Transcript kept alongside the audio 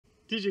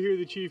DJ here,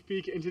 the Chief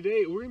Peak, and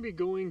today we're going to be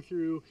going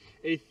through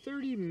a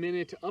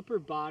 30-minute upper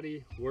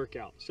body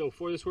workout. So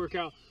for this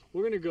workout,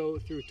 we're going to go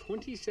through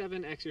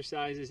 27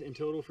 exercises in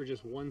total for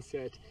just one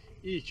set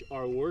each.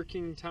 Our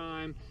working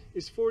time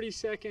is 40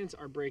 seconds,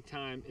 our break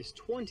time is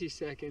 20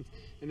 seconds,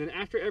 and then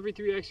after every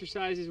 3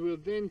 exercises, we'll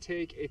then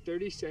take a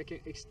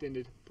 30-second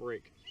extended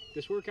break.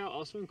 This workout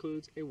also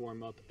includes a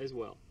warm-up as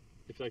well.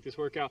 If you like this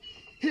workout,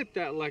 hit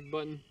that like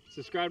button,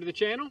 subscribe to the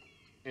channel,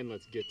 and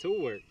let's get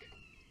to work.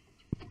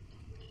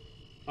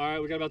 All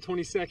right, we got about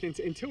 20 seconds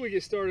until we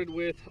get started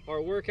with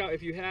our workout.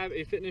 If you have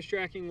a fitness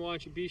tracking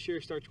watch, be sure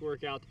to start your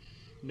workout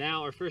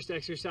now. Our first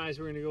exercise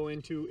we're gonna go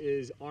into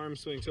is arm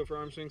swing. So for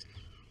arm swings,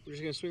 we're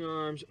just gonna swing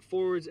our arms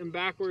forwards and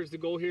backwards. The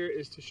goal here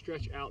is to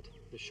stretch out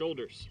the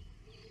shoulders.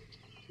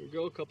 Here we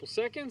go, a couple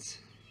seconds.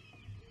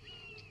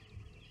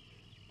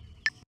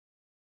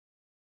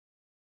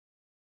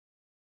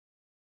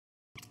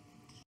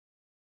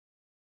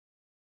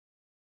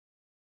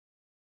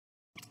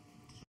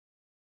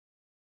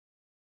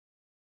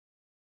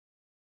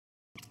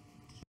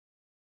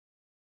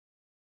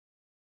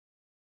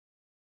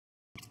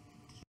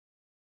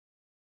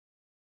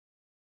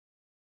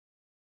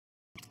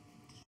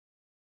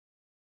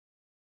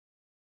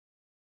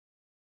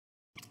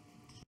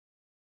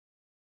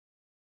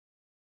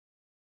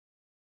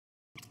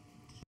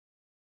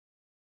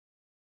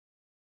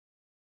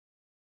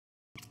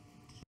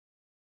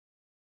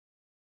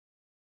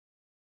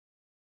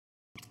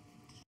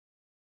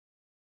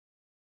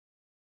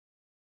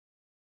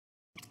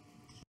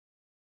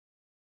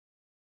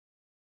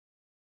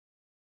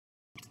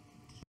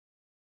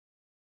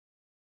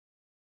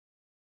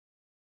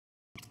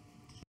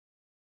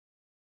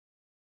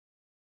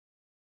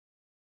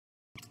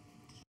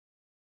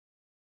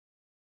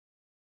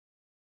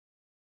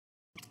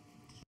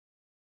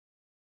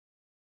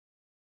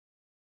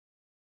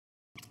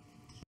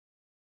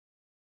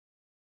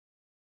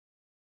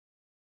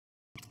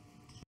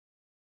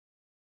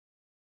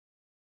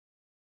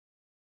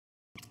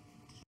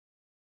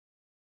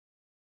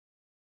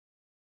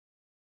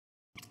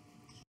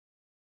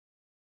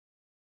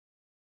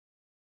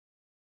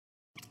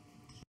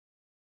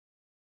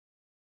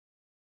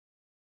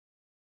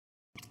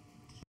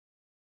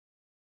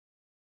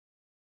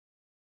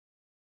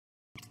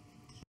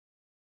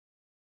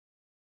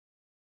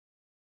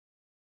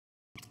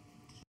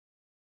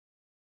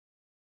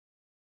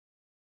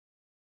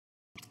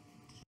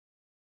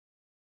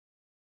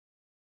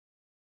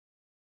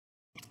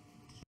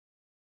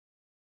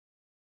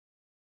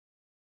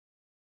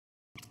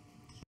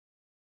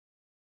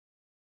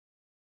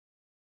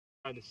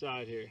 Side to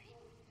side here.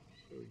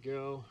 There we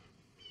go.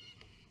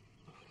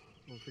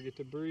 Don't forget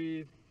to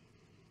breathe.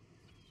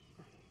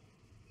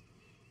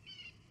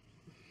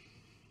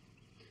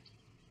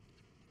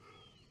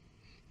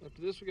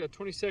 After this, we got a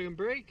 20-second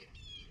break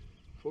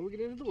before we get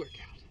into the workout.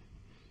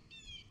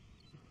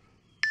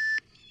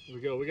 Here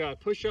we go. We got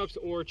push-ups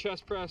or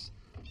chest press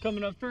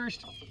coming up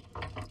first.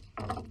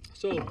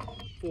 So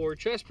for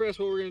chest press,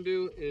 what we're going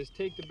to do is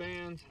take the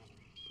bands,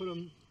 put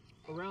them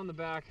around the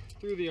back,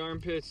 through the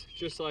armpits,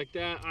 just like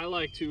that. I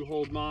like to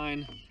hold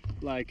mine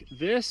like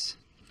this,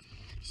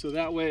 so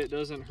that way it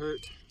doesn't hurt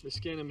the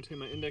skin in between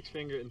my index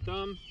finger and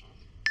thumb.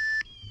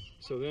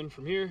 So then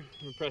from here,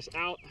 I'm gonna press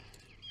out,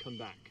 come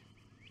back.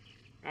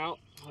 Out,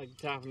 I like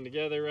to tap them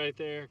together right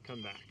there,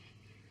 come back.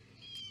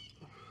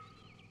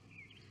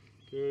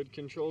 Good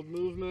controlled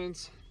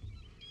movements.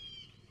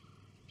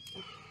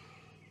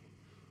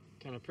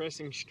 Kind of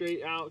pressing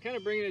straight out, kind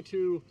of bringing it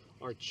to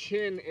our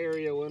chin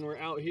area when we're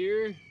out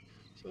here.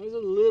 So there's a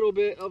little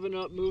bit of an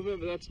up movement,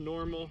 but that's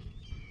normal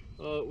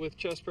with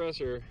chest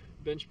press or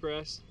bench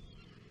press.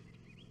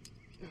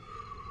 If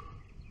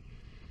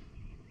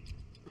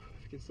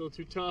it gets a little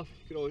too tough,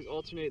 you can always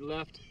alternate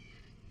left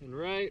and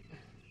right.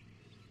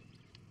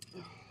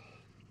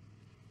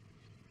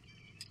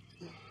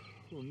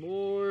 One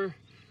more.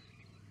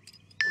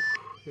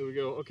 Here we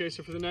go. Okay,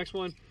 so for the next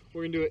one,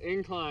 we're gonna do an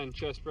incline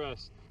chest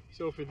press.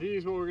 So for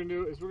these, what we're gonna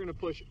do is we're gonna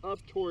push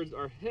up towards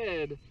our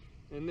head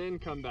and then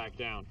come back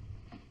down.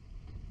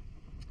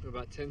 For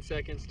about 10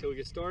 seconds till we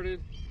get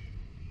started.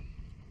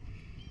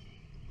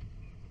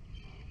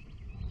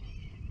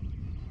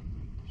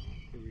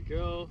 Here we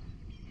go.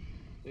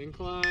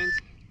 Inclines.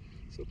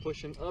 So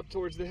pushing up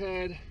towards the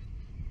head,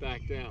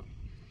 back down.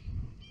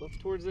 Up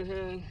towards the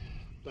head,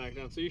 back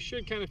down. So you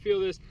should kind of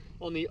feel this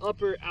on the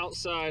upper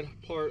outside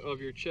part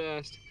of your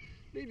chest,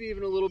 maybe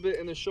even a little bit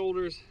in the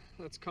shoulders.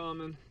 That's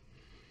common.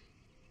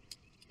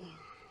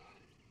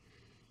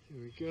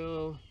 Here we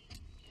go.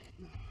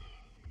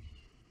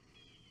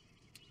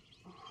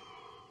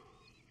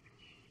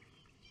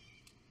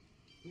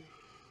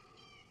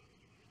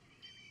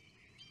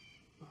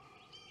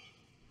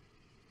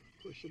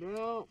 Push it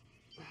out.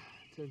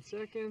 10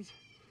 seconds.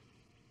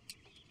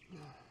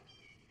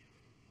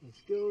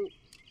 Let's go.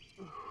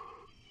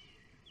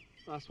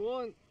 Last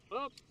one.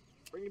 Up.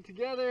 Bring it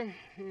together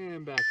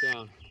and back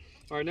down.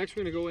 All right, next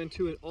we're going to go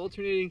into an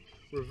alternating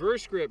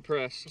reverse grip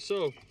press.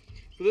 So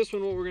For this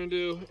one, what we're gonna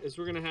do is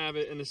we're gonna have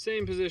it in the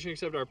same position,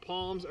 except our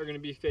palms are gonna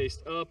be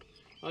faced up.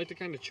 I like to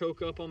kind of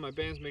choke up on my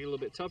bands, make it a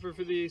little bit tougher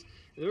for these. And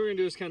then what we're gonna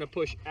do is kind of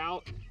push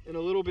out and a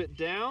little bit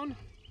down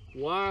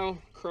while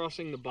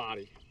crossing the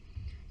body.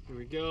 Here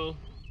we go.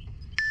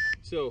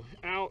 So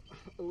out,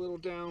 a little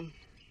down,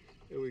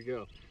 there we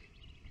go.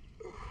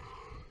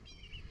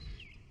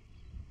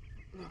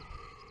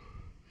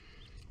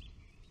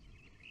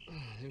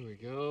 There we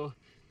go.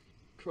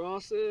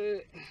 Cross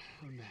it,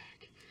 I'm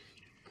back.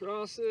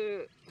 Cross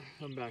it,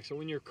 I'm back. So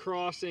when you're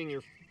crossing,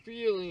 you're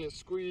feeling it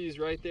squeeze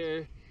right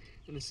there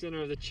in the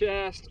center of the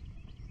chest.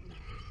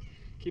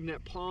 Keeping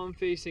that palm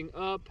facing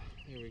up.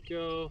 There we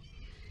go.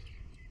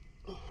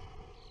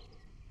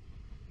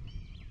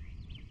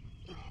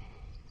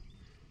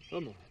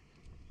 Come on.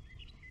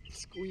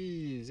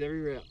 Squeeze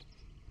every rep.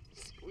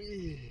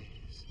 Squeeze.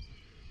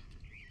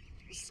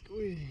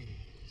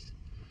 Squeeze.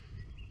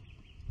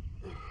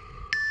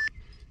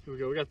 Here we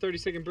go. We got a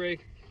 30-second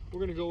break. We're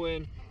going to go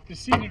in to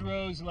seated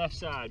rows, left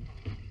side.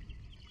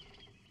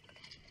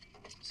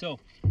 So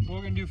what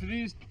we're going to do for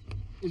these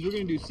is we're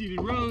going to do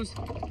seated rows,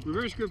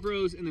 reverse grip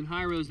rows, and then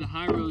high rows. The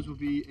high rows will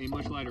be a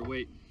much lighter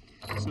weight.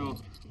 So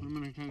what I'm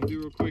going to kind of do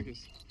real quick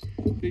is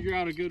figure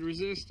out a good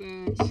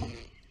resistance.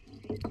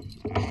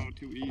 Oh,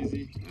 too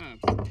easy. Right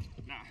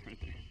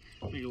there.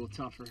 Make it a little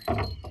tougher.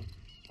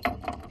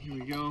 Here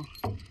we go.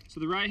 So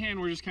the right hand,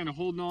 we're just kind of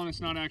holding on.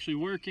 It's not actually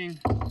working.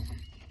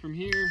 From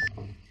here,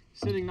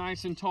 sitting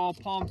nice and tall,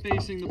 palm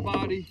facing the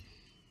body,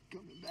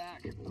 coming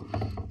back,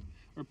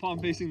 or palm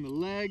facing the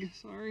leg,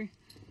 sorry.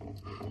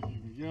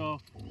 There we go.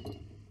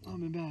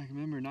 Coming back.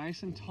 Remember,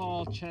 nice and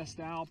tall, chest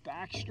out,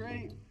 back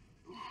straight.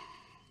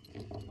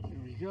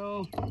 There we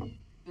go.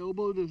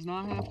 Elbow does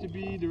not have to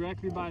be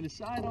directly by the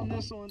side on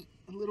this one.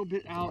 A little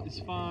bit out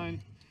is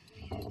fine.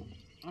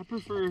 I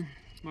prefer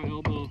my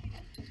elbow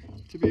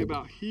to be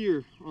about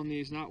here on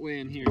these, not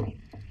way in here.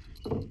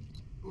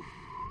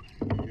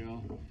 There we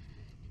go.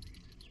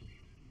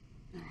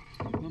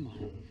 Come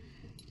on.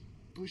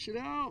 Push it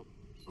out.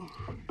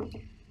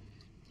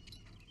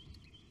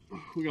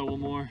 We got one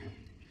more.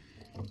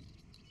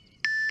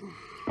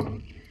 All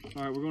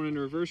right, we're going into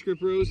reverse grip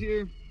rows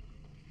here.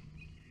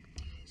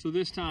 So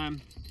this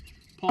time,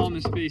 palm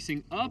is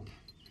facing up,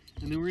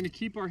 and then we're going to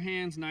keep our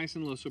hands nice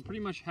and low. So pretty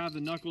much have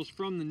the knuckles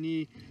from the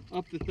knee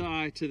up the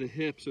thigh to the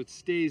hip, so it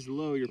stays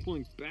low. You're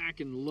pulling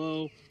back and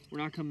low. We're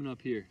not coming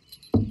up here.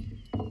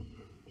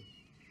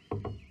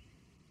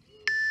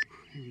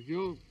 Here we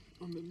go.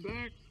 Up and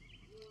back.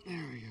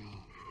 There we go.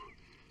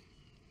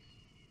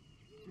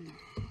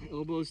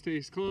 Elbow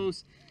stays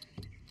close.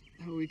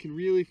 Now we can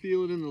really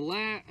feel it in the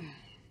lat.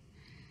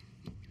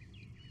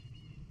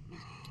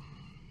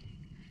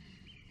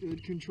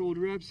 Good controlled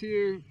reps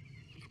here.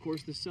 Of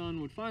course, the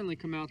sun would finally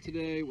come out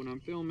today when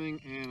I'm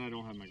filming and I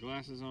don't have my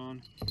glasses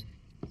on.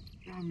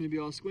 Now I'm gonna be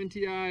all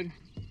squinty-eyed.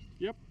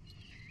 Yep,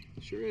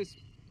 sure is.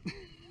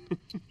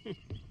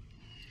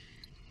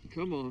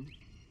 Come on.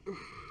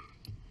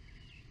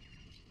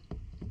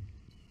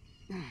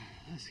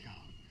 Let's go.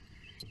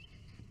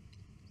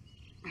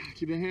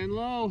 Keep the hand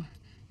low.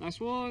 Last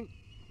one.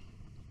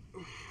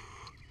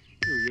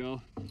 Here we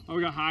go. Oh,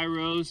 we got high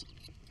rows.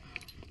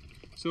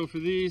 So for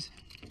these,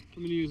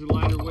 I'm going to use a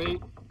lighter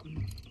weight.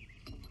 I'm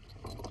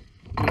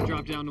going to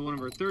drop down to one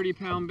of our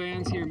 30-pound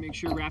bands here. Make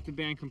sure wrap the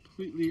band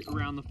completely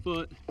around the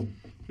foot.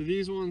 For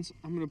these ones,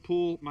 I'm going to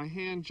pull my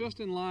hand just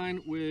in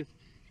line with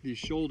the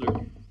shoulder.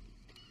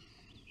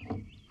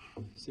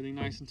 Sitting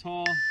nice and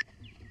tall.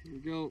 Here we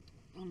go.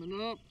 Coming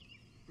up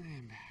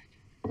and back.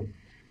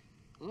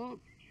 Up.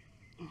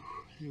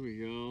 Here we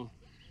go.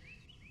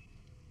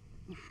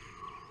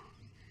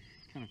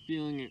 Kind of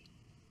feeling it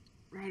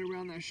right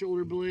around that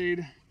shoulder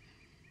blade.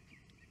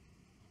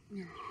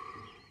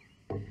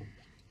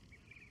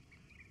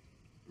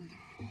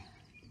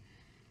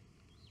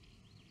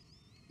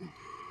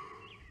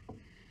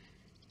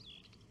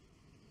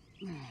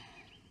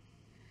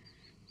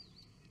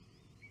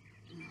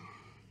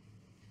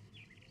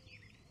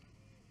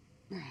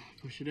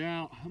 Push it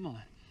out. Come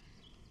on.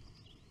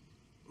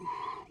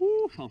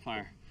 Woo, on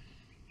fire.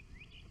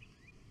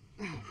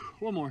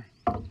 One more.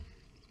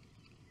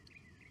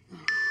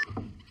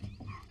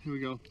 Here we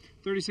go.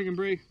 30-second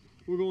break.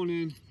 We're going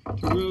in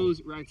to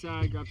rows, right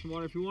side. Grab some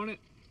water if you want it.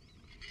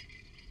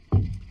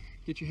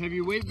 Get your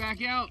heavier weight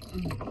back out.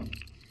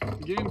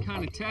 Again,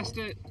 kind of test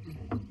it.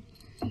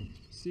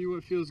 See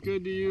what feels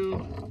good to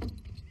you.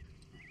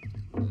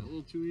 A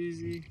little too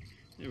easy.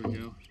 There we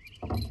go.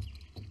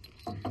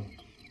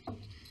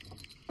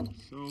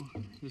 So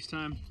this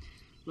time,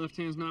 left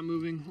hand's not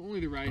moving, only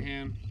the right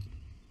hand.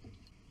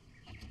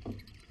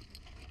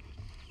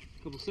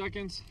 Couple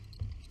seconds.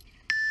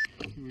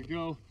 Here we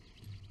go.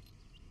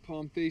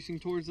 Palm facing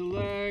towards the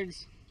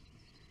legs.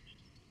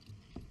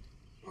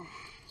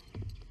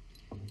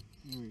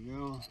 There we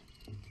go.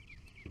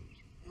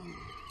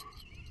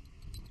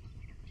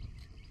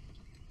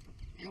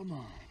 Come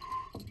on.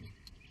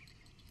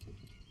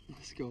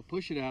 Let's go.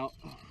 Push it out.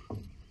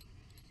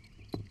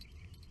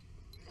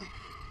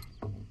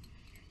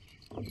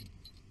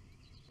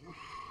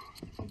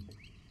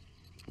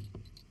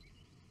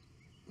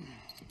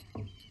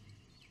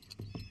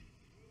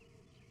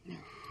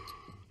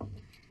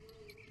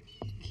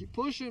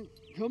 Keep pushing.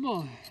 Come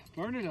on.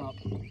 Burn it up.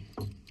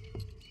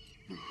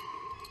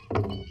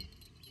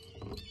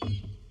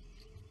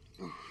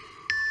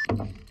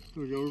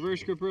 Here we go.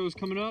 Reverse grip rows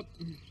coming up.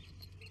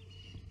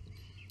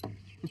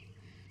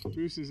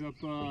 Bruce is up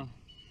on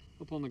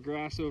the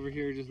grass over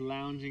here, just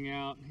lounging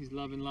out. He's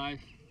loving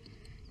life.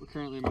 We're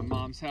currently at my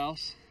mom's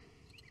house.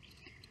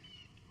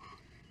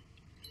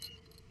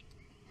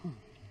 All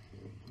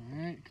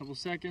right, a couple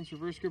seconds.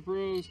 Reverse grip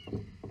rows.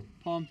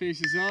 Palm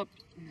faces up.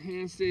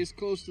 Hand stays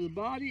close to the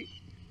body.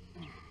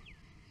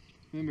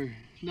 Remember,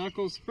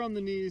 knuckles from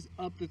the knees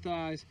up the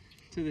thighs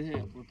to the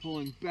hip. We're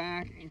pulling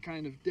back and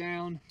kind of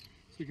down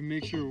so we can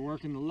make sure we're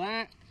working the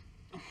lat.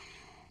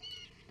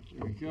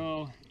 There we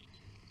go.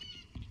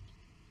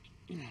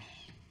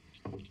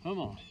 Come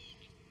on.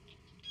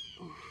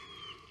 There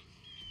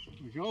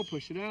we go.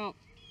 Push it out.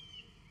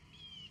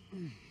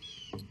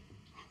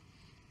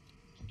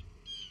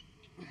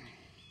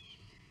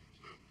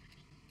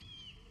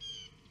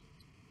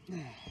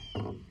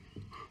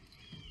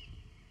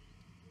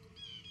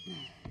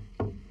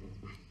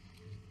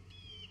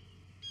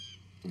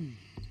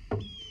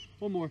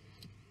 One more.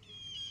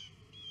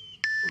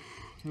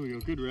 There we go.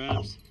 Good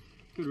reps.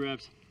 Good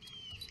reps.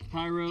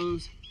 High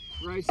rows.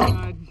 Right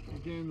side.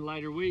 Again,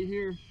 lighter weight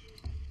here.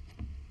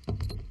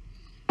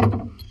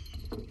 Gonna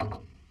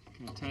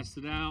test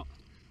it out.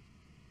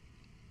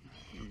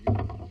 There we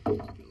go.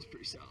 Feels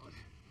pretty solid.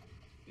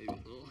 Maybe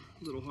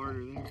a little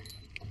harder there.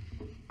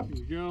 Here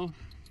we go.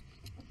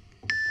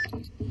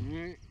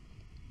 Alright.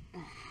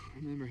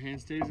 Remember, hand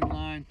stays in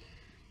line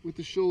with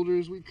the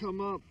shoulders. We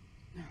come up.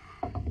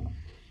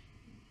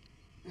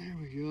 There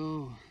we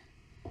go.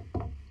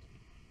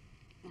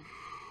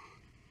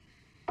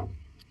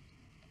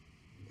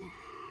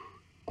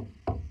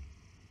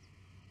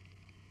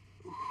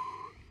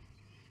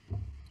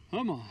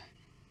 Come on.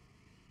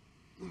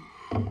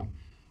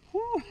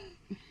 Whew.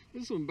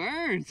 This one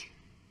burns.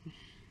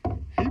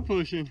 Keep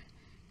pushing.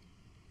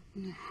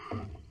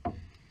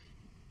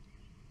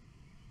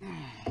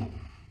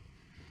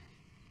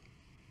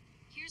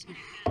 Here's what I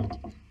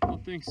found. Oh,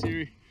 thanks,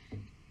 Siri.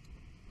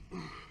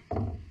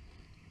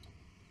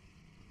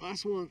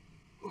 Last one.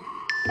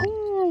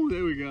 Woo,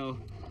 there we go.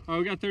 All right,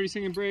 we got a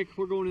 30-second break.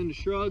 We're going into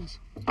shrugs.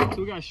 So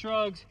we got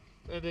shrugs,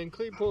 and then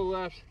clean pull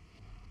left,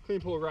 clean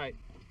pull right.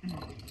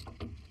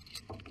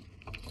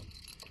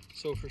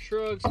 So for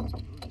shrugs, we'll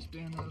just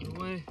band out of the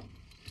way.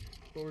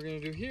 What we're gonna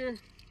do here,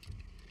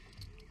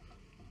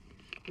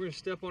 we're gonna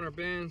step on our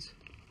bands,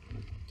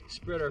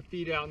 spread our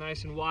feet out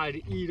nice and wide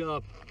to eat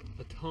up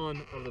a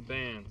ton of the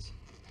bands.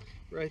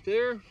 Right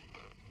there.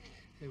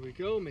 There we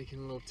go, making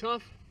it a little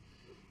tough.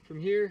 From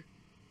here,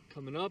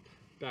 coming up,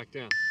 back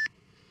down.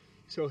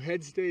 So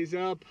head stays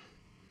up,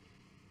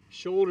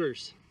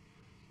 shoulders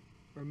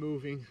are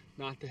moving,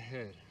 not the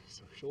head.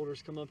 So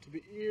shoulders come up to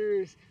the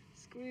ears,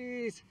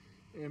 squeeze,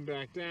 and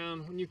back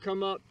down. When you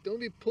come up, don't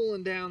be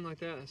pulling down like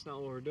that. That's not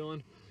what we're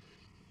doing.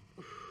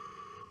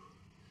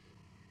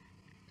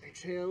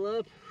 Exhale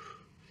up.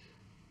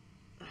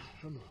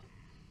 Come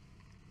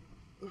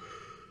on.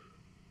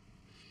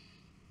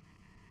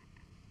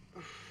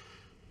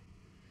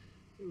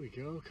 There we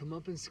go. Come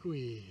up and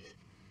squeeze.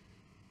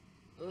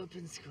 Up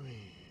and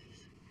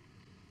squeeze.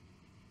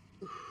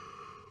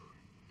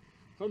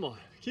 Come on.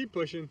 Keep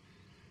pushing.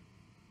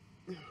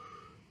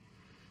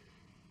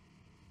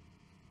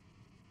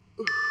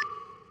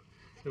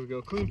 There we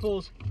go. Clean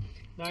pulls.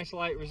 Nice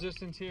light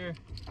resistance here.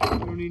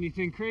 Don't need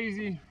anything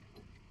crazy.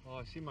 Oh,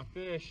 I see my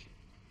fish.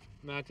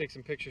 I'm gonna take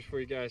some pictures for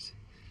you guys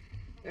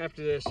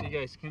after this so you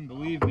guys can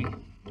believe me.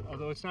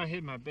 Although it's not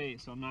hitting my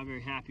bait, so I'm not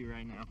very happy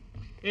right now.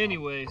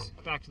 Anyways,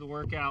 back to the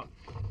workout.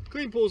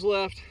 Clean pulls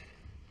left,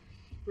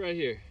 right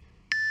here.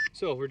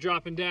 So we're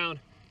dropping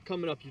down,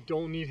 coming up. You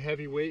don't need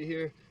heavy weight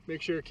here.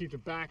 Make sure to keep the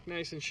back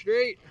nice and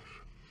straight.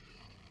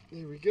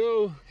 There we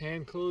go.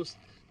 Hand close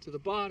to the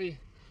body,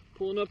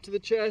 pulling up to the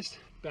chest,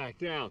 back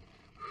down.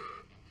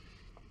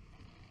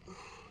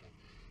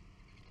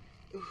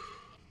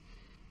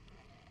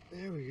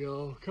 There we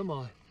go. Come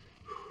on.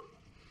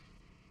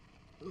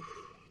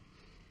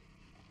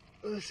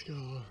 Let's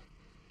go.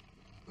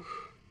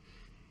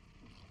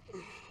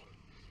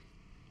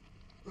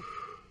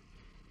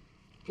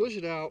 Push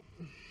it out.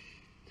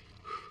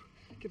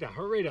 Get that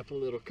heart rate up a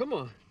little. Come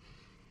on.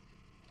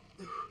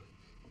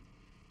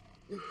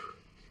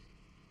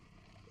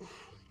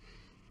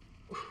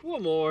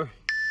 One more.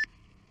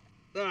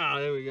 Ah,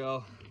 there we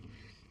go.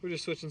 We're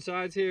just switching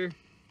sides here.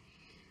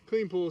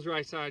 Clean pulls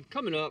right side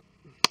coming up.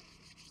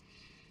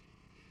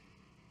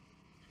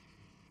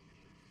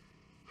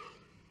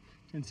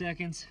 10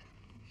 seconds.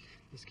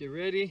 Let's get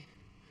ready.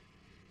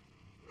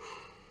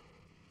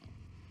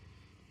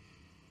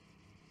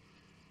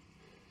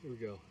 Here we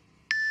go.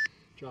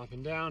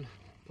 Dropping down,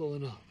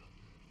 pulling up.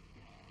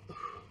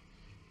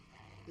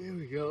 There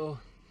we go.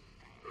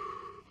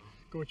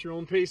 Go at your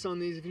own pace on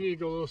these. If you need to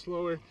go a little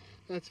slower,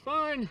 that's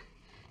fine.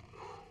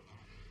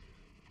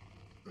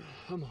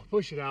 Come on,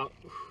 push it out.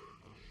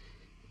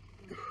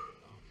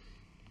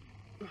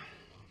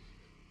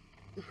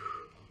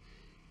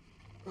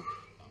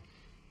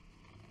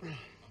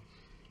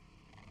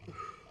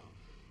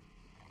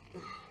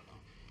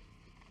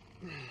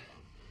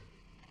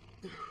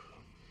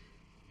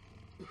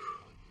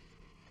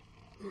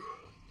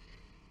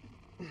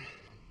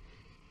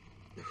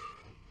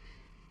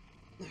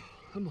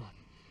 Come on.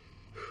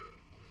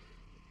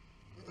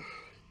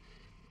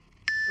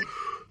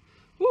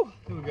 Woo,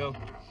 here we go.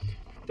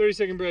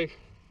 30-second break.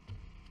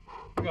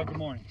 We got good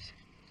mornings.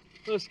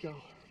 Let's go.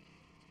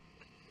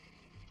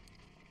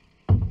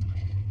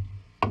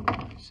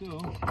 So,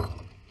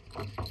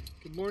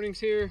 good mornings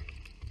here.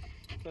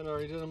 Kind of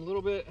already did them a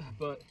little bit,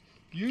 but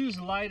use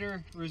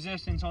lighter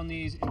resistance on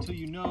these until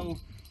you know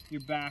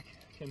your back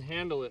can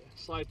handle it.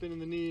 Slide in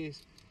the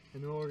knees,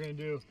 and then what we're gonna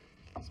do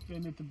is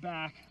bend at the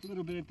back, a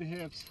little bit at the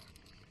hips,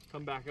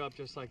 come back up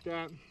just like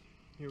that.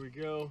 Here we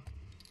go.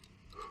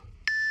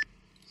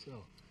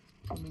 So,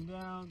 coming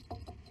down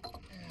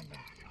and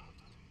back up.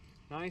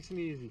 Nice and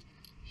easy.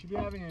 Should be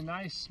having a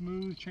nice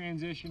smooth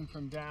transition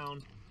from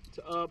down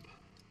to up.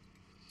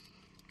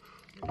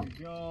 There we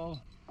go.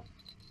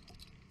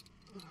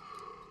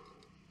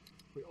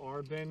 We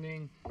are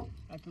bending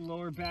at the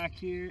lower back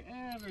here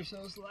ever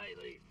so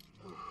slightly.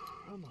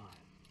 Come on.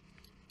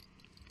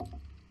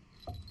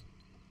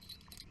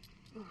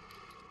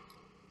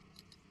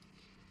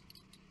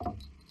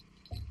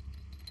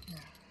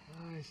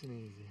 Nice and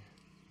easy.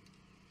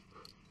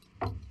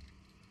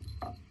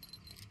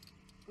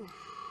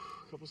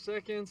 Couple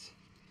seconds.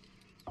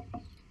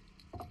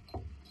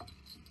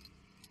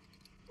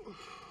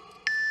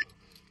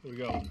 There we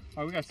go. All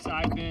right, we got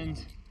side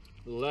bends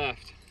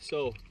left.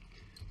 So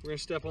we're gonna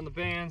step on the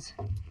bands.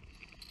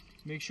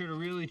 Make sure to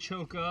really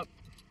choke up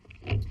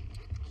so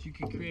you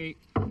can create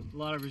a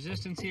lot of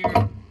resistance here.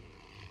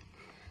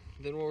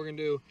 Then what we're gonna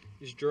do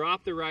is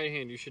drop the right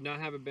hand. You should not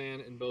have a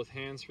band in both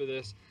hands for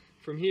this.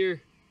 From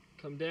here,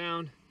 come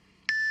down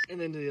and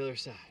then to the other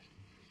side.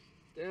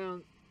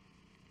 Down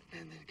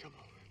and then come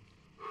over.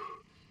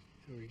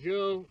 There we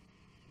go.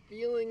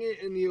 Feeling it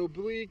in the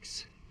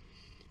obliques.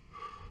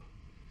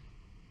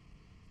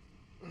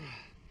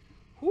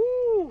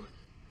 Woo!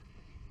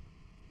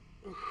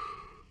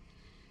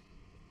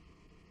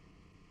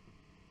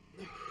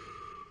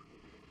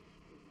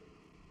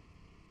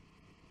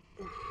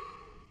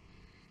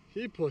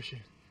 Keep pushing.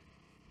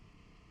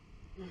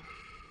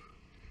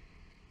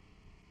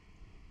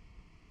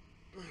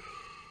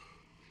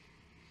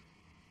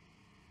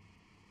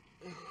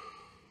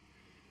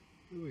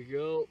 Here we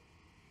go.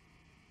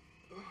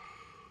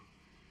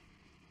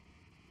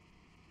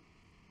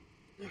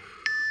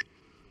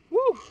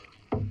 Woo!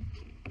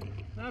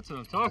 That's what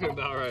I'm talking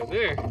about right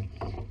there.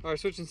 All right,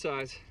 switching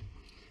sides.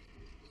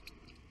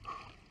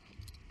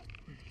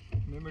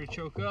 Remember to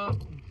choke up,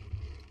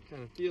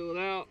 kind of feel it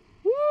out.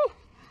 Woo!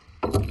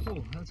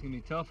 Oh, that's gonna be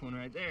a tough one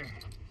right there.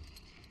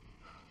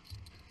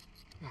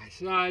 All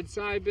right,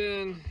 side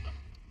bend.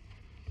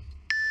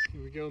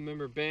 Here we go.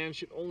 Remember, band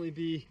should only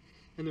be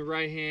in the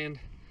right hand,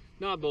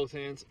 not both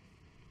hands.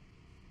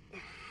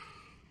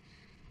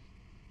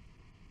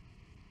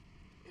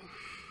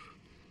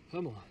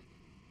 Come on.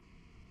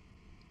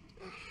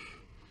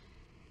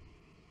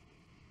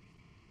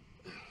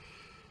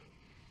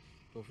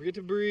 Don't forget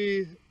to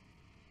breathe.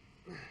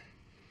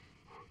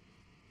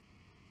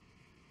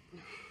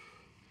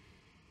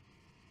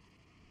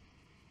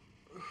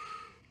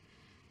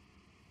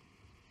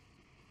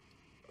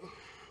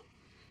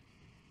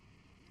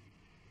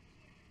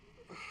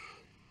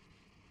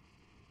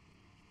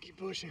 Keep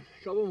pushing.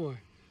 A couple more.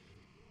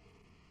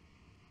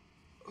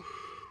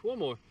 One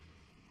more.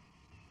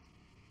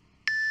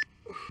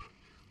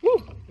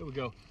 Woo! There we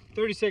go.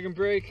 30-second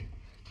break.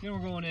 Then we're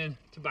going in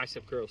to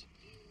bicep curls.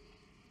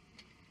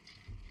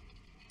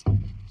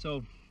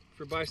 So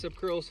for bicep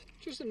curls,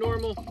 just a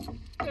normal,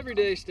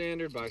 everyday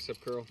standard bicep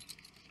curl.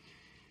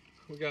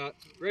 We got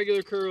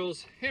regular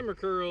curls, hammer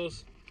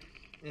curls,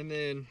 and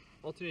then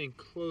alternating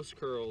close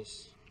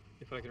curls,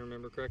 if I can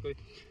remember correctly.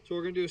 So what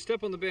we're gonna do is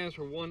step on the bands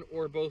for one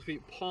or both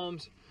feet,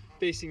 palms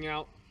facing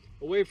out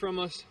away from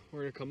us.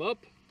 We're gonna come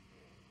up,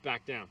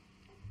 back down.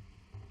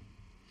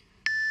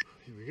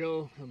 Here we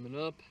go, coming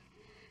up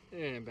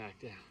and back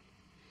down.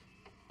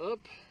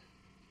 Up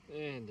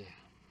and down.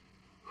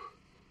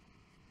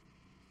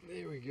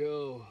 There we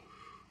go.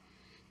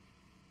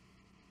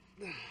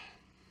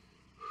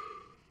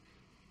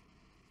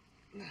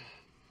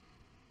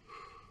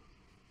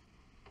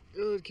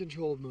 Good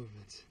controlled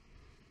movements.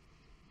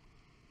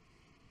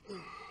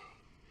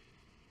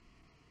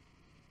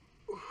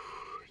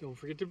 Don't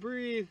forget to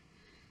breathe.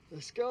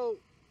 Let's go.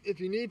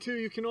 If you need to,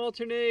 you can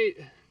alternate.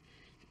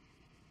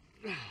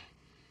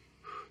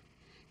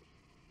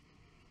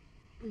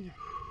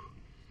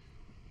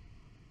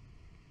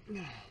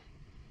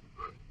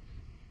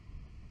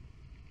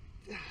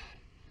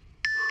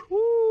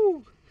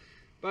 Woo!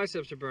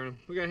 Biceps are burning.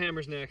 We got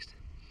hammers next.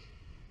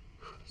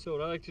 So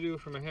what I like to do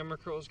for my hammer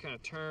curl is kind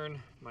of turn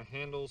my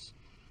handles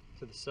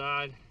to the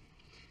side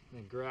and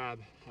then grab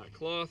that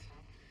cloth.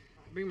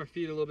 Bring my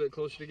feet a little bit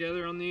closer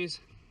together on these.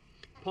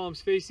 Palms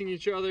facing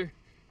each other.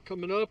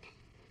 Coming up,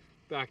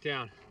 back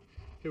down.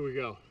 Here we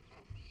go.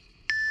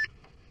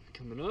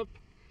 Coming up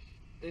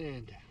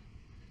and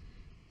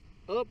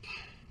down. Up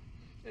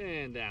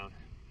and down.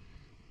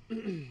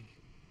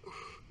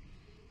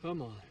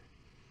 Come on.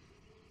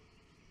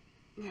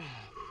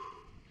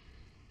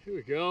 Here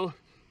we go.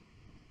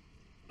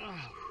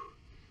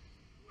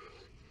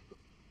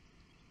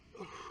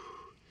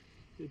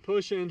 Keep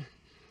pushing.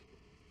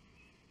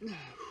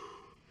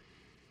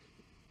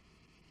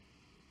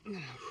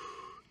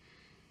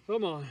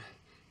 Come on.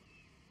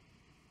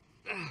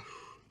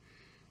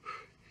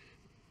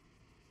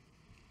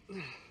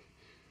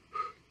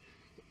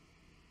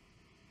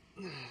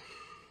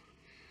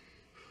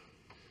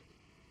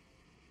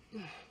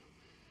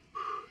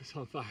 It's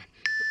on fire.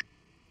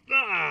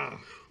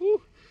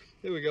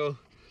 There we go.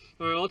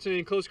 All right,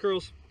 alternating close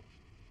curls.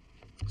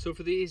 So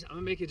for these, I'm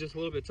gonna make it just a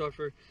little bit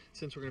tougher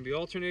since we're gonna be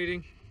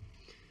alternating.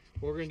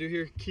 What we're gonna do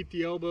here, keep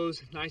the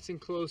elbows nice and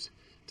close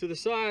to the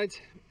sides,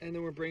 and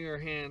then we're bringing our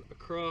hand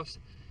across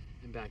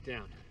and back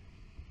down.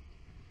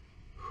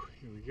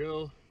 Here we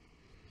go.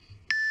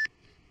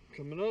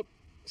 Coming up,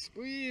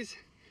 squeeze,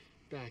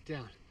 back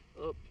down,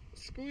 up,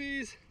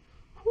 squeeze.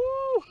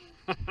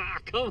 Woo!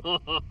 Come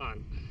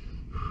on.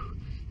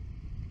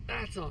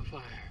 That's on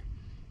fire.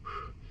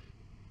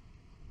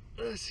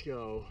 Let's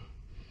go.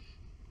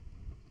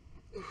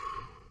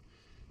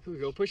 Here we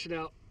go, push it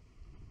out.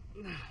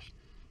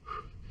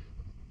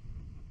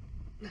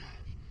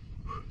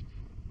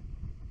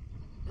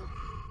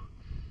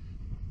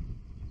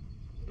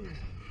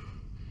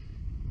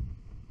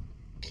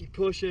 Keep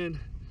pushing,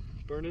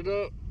 burn it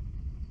up.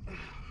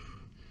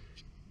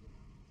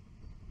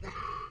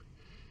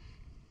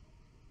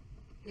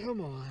 Come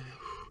on.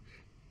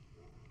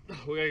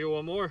 We gotta get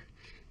one more.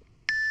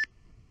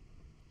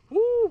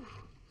 Woo!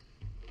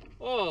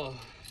 Oh,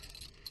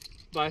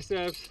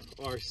 biceps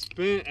are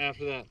spent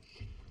after that.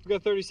 We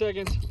got 30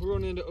 seconds. We're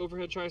going into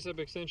overhead tricep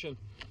extension.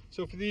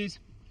 So for these,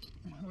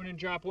 we're gonna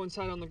drop one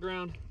side on the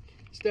ground,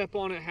 step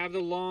on it, have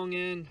the long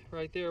end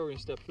right there. We're gonna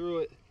step through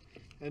it.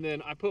 And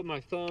then I put my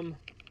thumb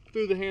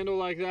through the handle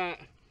like that.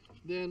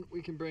 Then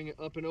we can bring it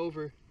up and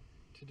over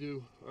to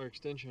do our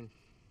extension.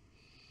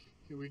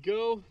 Here we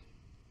go.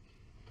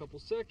 Couple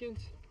seconds.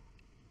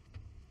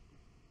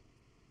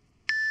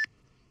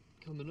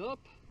 Coming up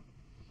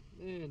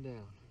and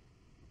down.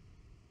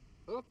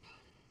 Up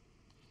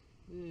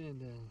and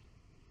down.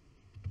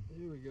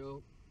 There we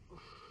go.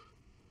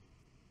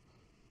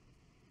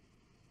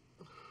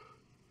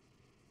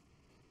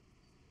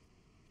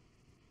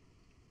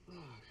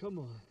 Come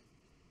on.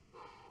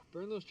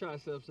 Burn those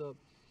triceps up.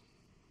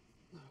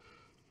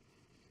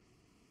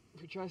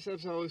 For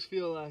triceps, I always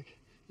feel like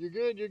you're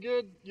good,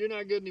 you're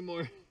not good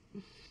anymore.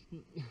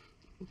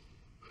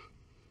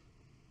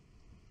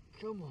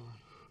 Come on.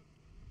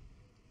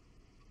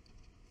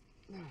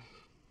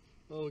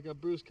 Oh, we got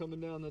Bruce coming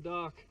down the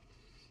dock.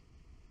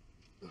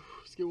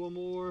 Let's get one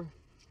more.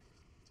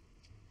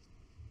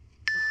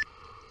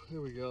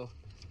 There we go.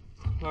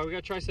 All right, we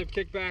got tricep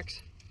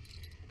kickbacks.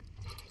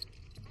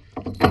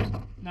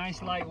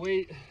 Nice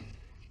lightweight.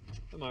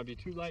 That might be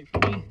too light for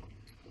me.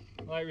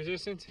 Light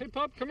resistance. Hey,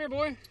 pup, come here,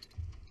 boy.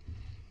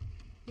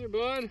 Here,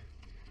 bud.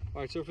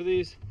 All right, so for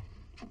these,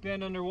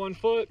 bend under one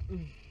foot,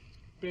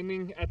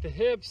 bending at the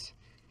hips,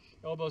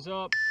 elbows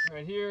up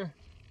right here,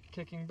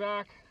 kicking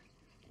back,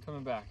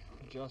 coming back,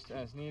 just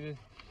as needed.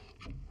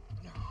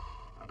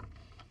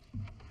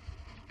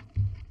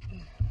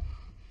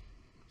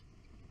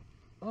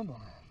 Come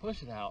on,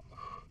 push it out.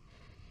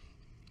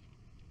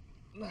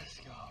 Let's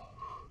go.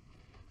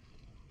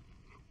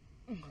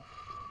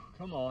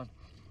 Come on.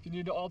 If you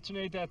need to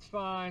alternate, that's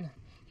fine.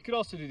 You could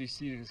also do these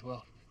seated as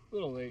well. A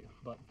little late,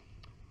 but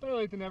better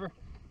late than never.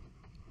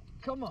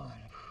 Come on.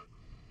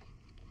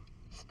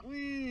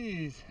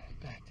 Squeeze.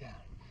 Back down.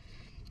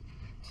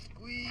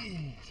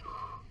 Squeeze.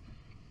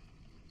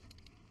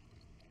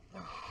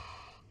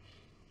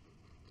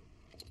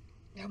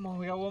 Come on,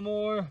 we got one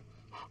more.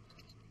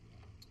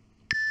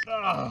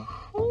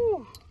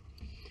 Woo.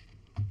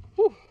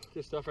 Woo.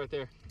 Good stuff right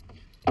there.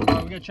 All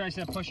right, we got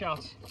tricep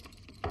push-outs.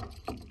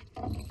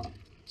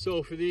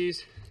 So for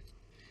these,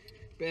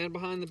 band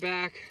behind the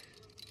back.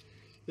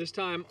 This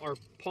time our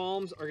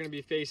palms are going to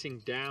be facing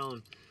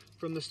down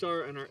from the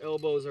start, and our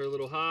elbows are a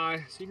little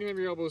high. So you can have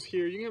your elbows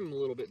here, you can have them a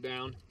little bit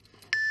down.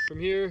 From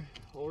here,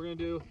 all we're going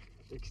to do,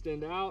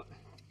 extend out,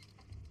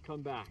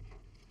 come back.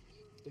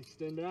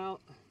 Extend out,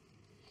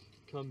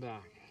 come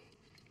back.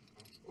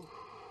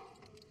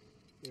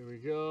 There we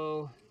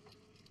go.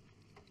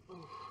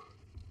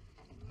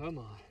 Come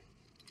on.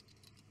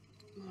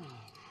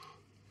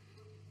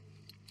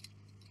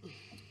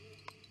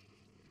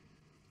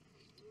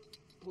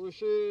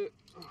 Push it.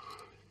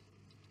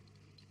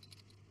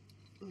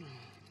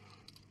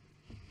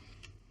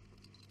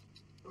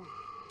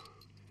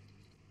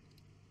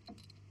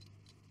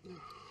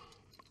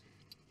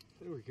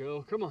 There we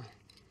go. Come on.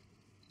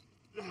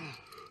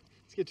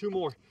 Let's get two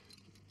more.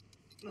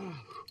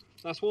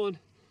 Last one.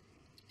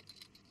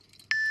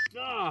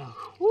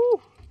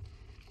 Woo.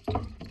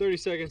 30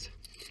 seconds.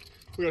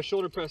 We got a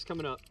shoulder press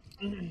coming up.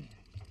 So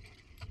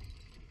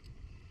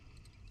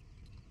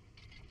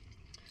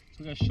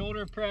we got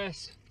shoulder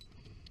press,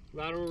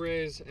 lateral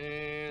raise,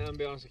 and I'm gonna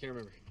be honest, I can't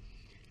remember.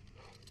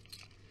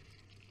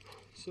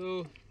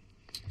 So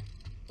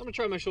I'm gonna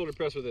try my shoulder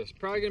press with this.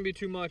 Probably gonna be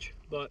too much,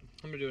 but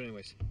I'm gonna do it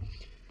anyways.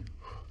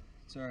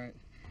 It's all right.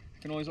 I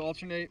can always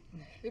alternate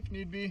if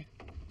need be.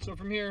 So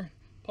from here,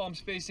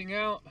 palms facing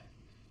out,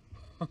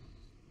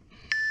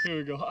 Here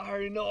we go. I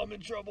already know I'm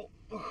in trouble.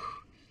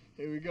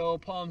 Here we go.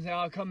 Palms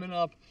out, coming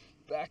up,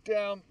 back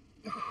down.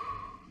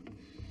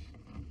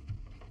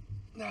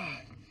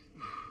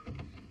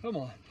 Come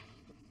on.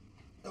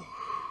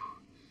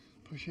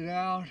 Push it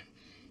out.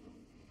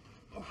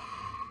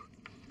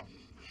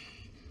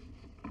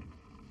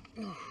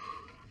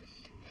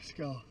 Let's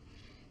go.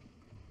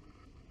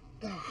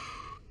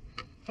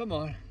 Come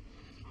on.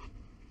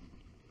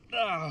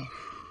 Oh.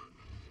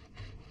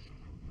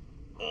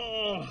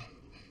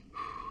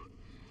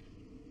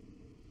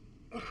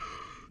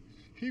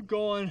 Keep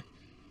going.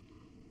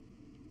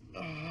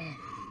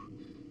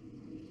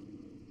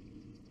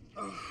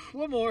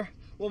 One more.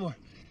 Woo!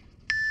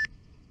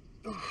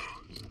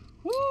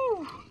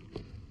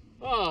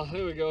 Oh,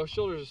 there we go.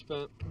 Shoulders are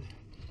spent.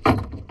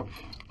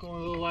 Going a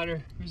little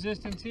lighter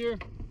resistance here.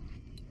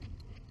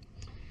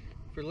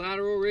 For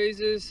lateral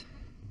raises,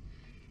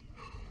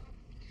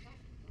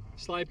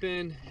 slipe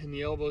in and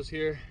the elbows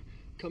here,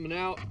 coming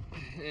out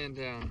and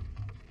down.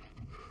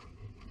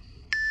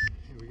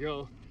 Here we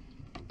go.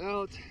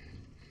 Out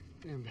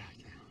and back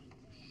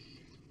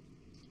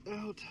down.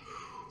 Out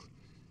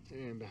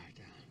and back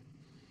down.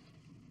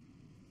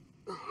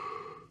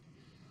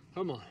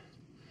 Come on.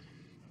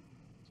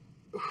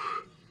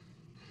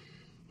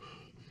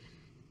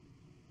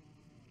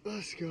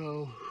 Let's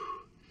go.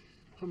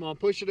 Come on,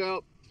 push it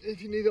out.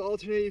 If you need to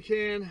alternate, you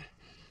can.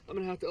 I'm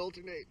gonna have to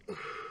alternate.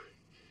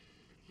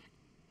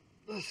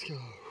 Let's go.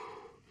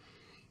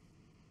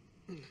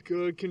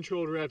 Good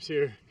controlled reps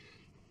here.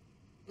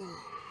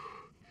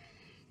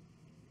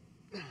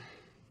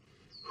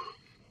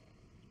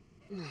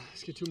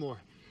 Let's get 2 more.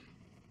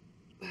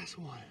 Last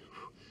one.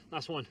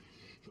 Last one.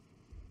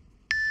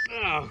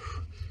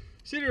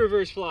 Seated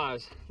reverse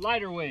flies,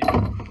 lighter weight.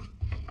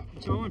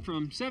 So I went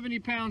from 70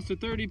 pounds to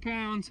 30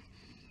 pounds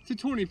to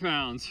 20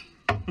 pounds.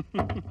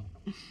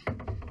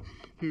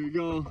 Here we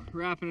go,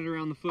 wrapping it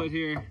around the foot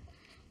here.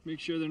 Make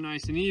sure they're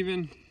nice and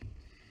even.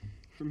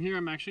 From here,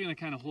 I'm actually gonna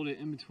kind of hold it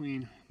in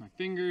between my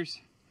fingers.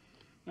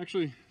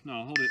 Actually, no,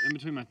 I'll hold it in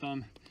between my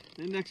thumb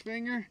and index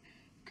finger.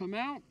 Come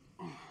out,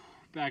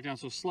 back down.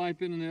 So slide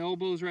in the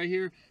elbows right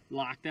here.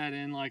 Lock that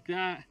in like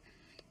that.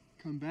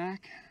 Come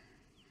back.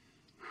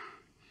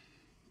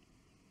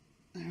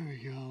 There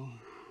we go.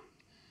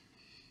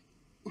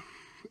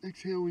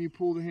 Exhale when you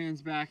pull the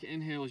hands back.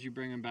 Inhale as you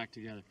bring them back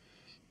together.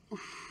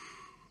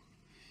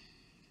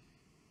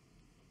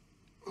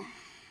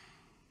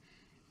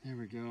 There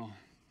we go.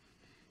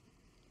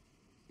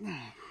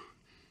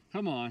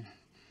 Come on.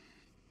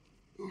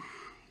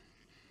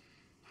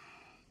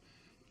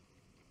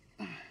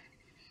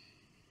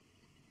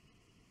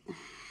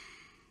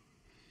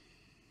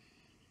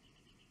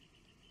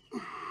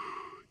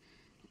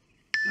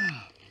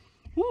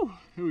 Woo.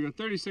 Here we go,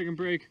 30-second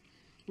break.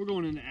 We're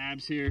going into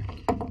abs here.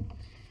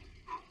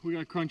 We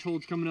got crunch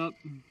holds coming up.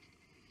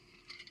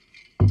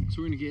 So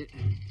we're gonna get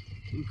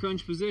in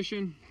crunch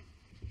position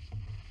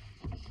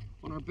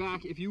on our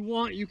back. If you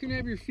want, you can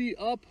have your feet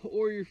up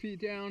or your feet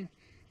down.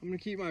 I'm gonna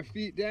keep my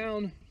feet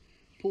down,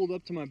 pulled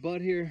up to my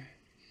butt here.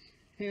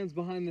 Hands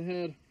behind the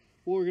head.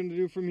 What we're gonna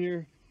do from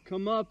here,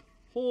 come up,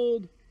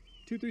 hold,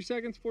 2-3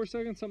 seconds, 4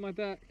 seconds, something like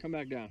that. Come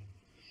back down.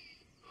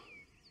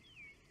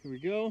 Here we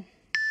go.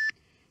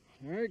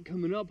 All right,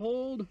 coming up,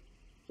 hold,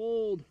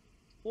 hold,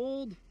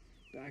 hold,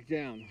 back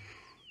down.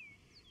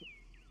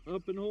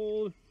 Up and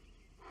hold.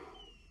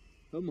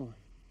 Come on,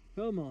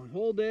 come on,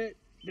 hold it,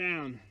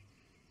 down.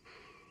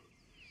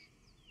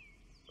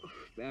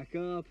 Back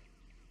up,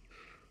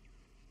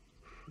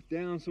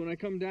 down. So when I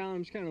come down,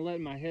 I'm just kind of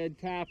letting my head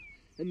tap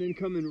and then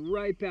coming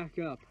right back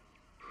up.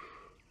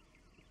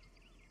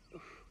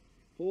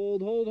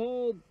 Hold, hold,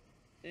 hold,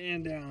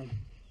 and down.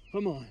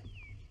 Come on,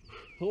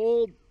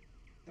 hold.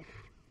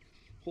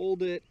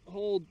 Hold it,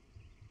 hold,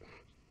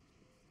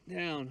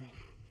 down.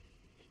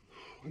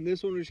 And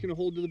this one we're just gonna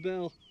hold to the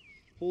bell.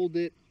 Hold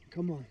it,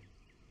 come on.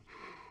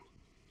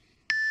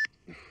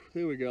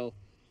 There we go.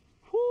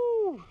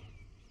 Whoo!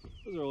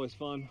 Those are always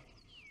fun.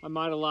 I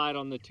might have lied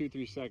on the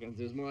 2-3 seconds.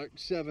 It was more like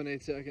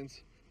 7-8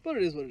 seconds, but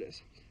it is what it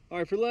is. All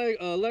right, for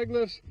leg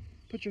lifts,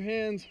 put your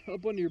hands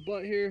up under your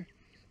butt here.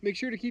 Make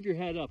sure to keep your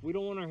head up. We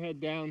don't want our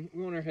head down.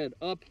 We want our head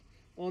up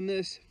on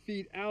this,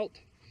 feet out.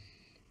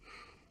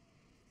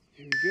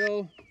 Here we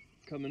go,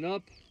 coming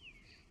up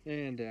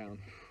and down,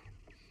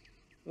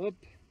 up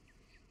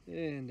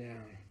and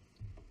down.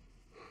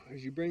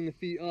 As you bring the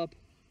feet up,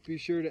 be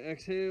sure to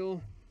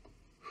exhale.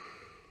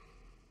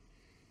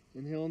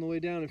 Inhale on the way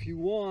down. If you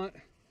want,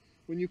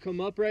 when you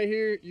come up right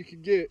here, you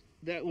could get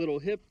that little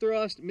hip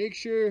thrust. Make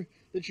sure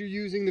that you're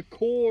using the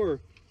core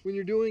when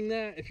you're doing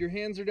that. If your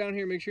hands are down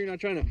here, make sure you're not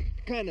trying to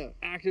kind of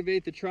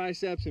activate the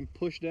triceps and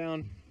push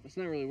down. That's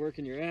not really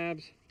working your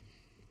abs.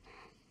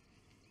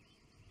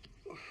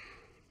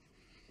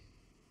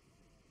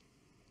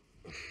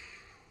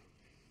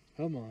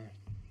 Come on.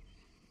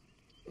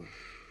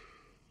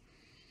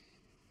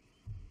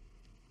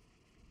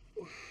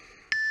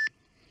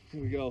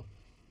 Here we go.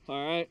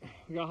 All right,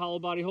 we got hollow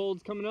body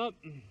holds coming up.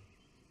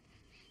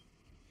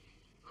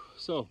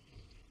 So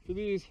for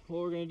these,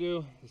 what we're gonna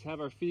do is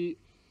have our feet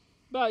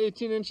about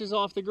 18 inches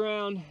off the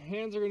ground.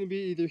 Hands are going to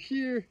be either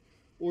here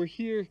or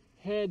here,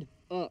 head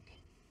up.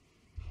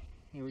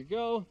 Here we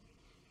go.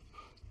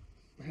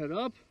 Head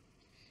up.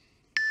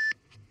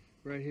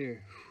 Right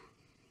here.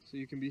 So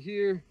you can be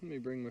here. Let me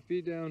bring my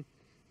feet down.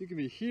 You can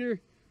be here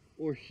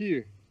or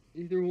here.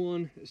 Either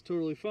one is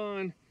totally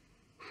fine.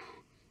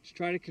 Just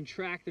try to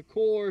contract the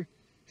core.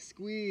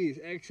 Squeeze.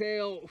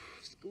 Exhale.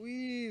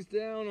 Squeeze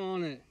down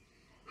on it.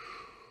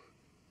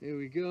 There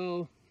we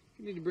go. If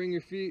you need to bring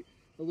your feet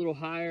a little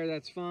higher,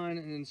 that's fine,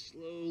 and then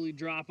slowly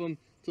drop them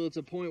till it's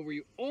a point where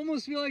you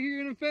almost feel like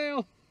you're gonna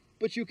fail,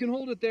 but you can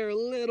hold it there a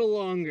little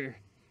longer.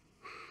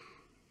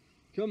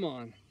 Come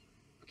on,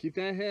 keep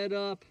that head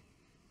up,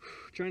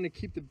 trying to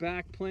keep the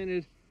back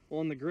planted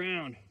on the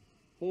ground.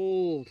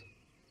 Hold,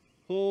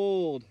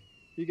 hold,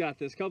 you got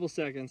this, couple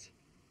seconds.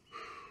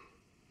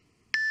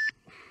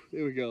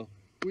 There we go.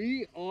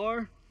 We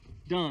are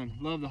done.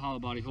 Love the hollow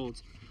body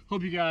holds.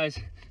 Hope you guys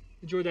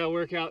enjoyed that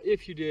workout.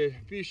 If you did,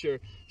 be sure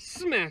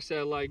smash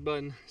that like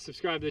button,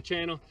 subscribe to the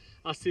channel.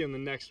 I'll see you in the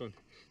next one.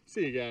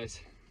 See you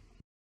guys.